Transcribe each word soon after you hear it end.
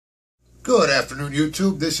Good afternoon,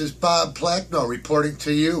 YouTube. This is Bob Placknell reporting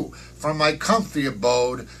to you from my comfy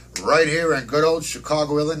abode right here in good old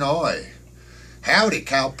Chicago, Illinois. Howdy,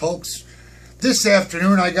 cowpokes. This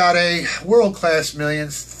afternoon I got a world-class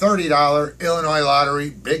millions $30 Illinois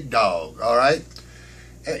lottery big dog, all right?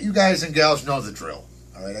 You guys and gals know the drill,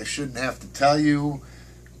 all right? I shouldn't have to tell you,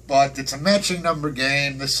 but it's a matching number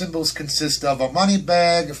game. The symbols consist of a money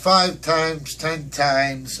bag, 5 times, 10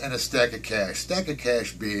 times, and a stack of cash. Stack of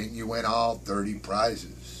cash being you win all 30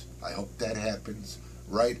 prizes. I hope that happens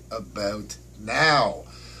right about now.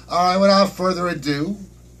 All right, without further ado,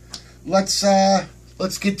 let's get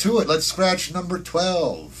to it. Let's scratch number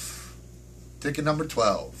 12. Ticket number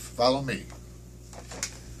 12. Follow me.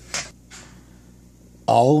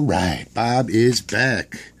 All right, Bob is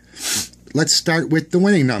back. Let's start with the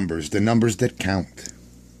winning numbers, the numbers that count.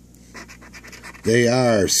 They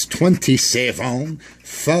are 27,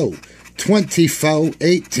 4, 24,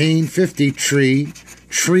 18, 53,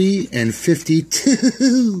 and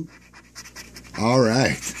 52. All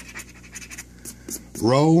right.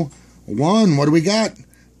 Row 1, what do we got?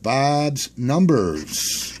 Bob's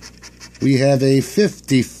numbers. We have a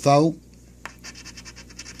 54,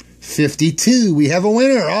 52. We have a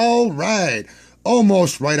winner. All right.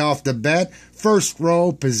 Almost right off the bat. First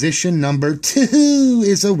row, position number 2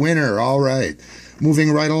 is a winner. All right.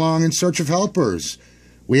 Moving right along in search of helpers.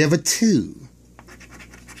 We have a 2.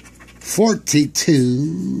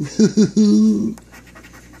 42.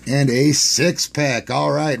 And a 6-pack.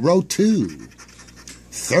 All right. Row 2.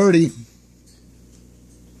 30.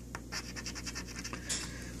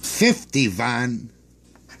 51.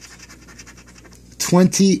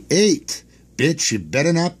 28. Bitch, you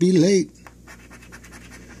better not be late.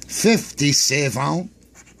 57,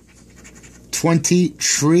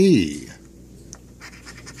 23,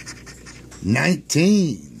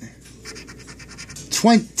 19,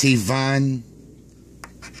 21,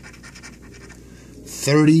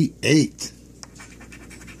 38,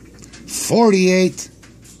 48,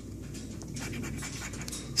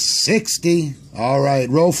 60. All right,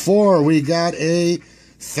 row 4, we got a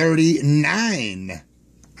 39,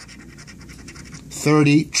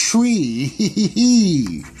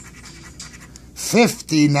 33,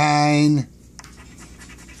 59,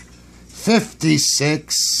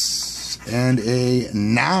 56, and a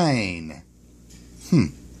 9.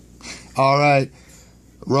 All right.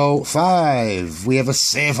 Row 5. We have a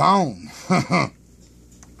 7.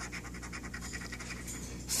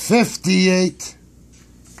 58,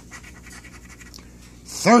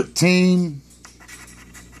 13,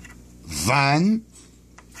 1,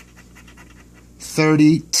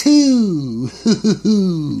 32.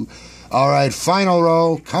 All right, final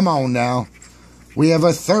row. Come on now. We have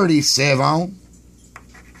a 37,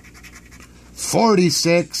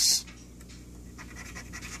 46,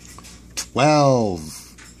 12,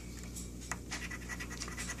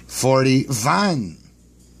 41,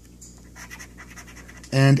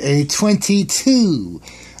 and a 22.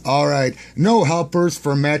 All right, no helpers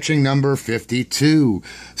for matching number 52.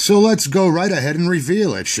 So let's go right ahead and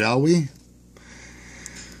reveal it, shall we?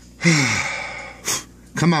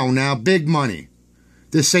 Come on now, big money.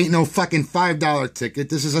 This ain't no fucking $5 ticket.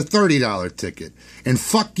 This is a $30 ticket. And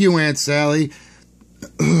fuck you, Aunt Sally.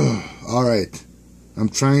 All right. I'm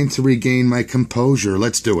trying to regain my composure.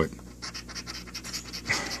 Let's do it.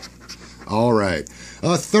 All right.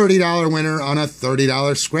 A $30 winner on a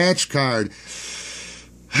 $30 scratch card.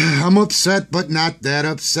 I'm upset, but not that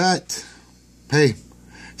upset. Hey,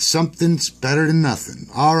 something's better than nothing.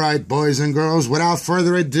 All right, boys and girls, without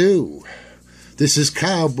further ado, this is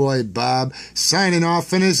Cowboy Bob signing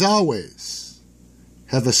off, and as always,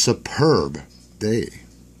 have a superb day.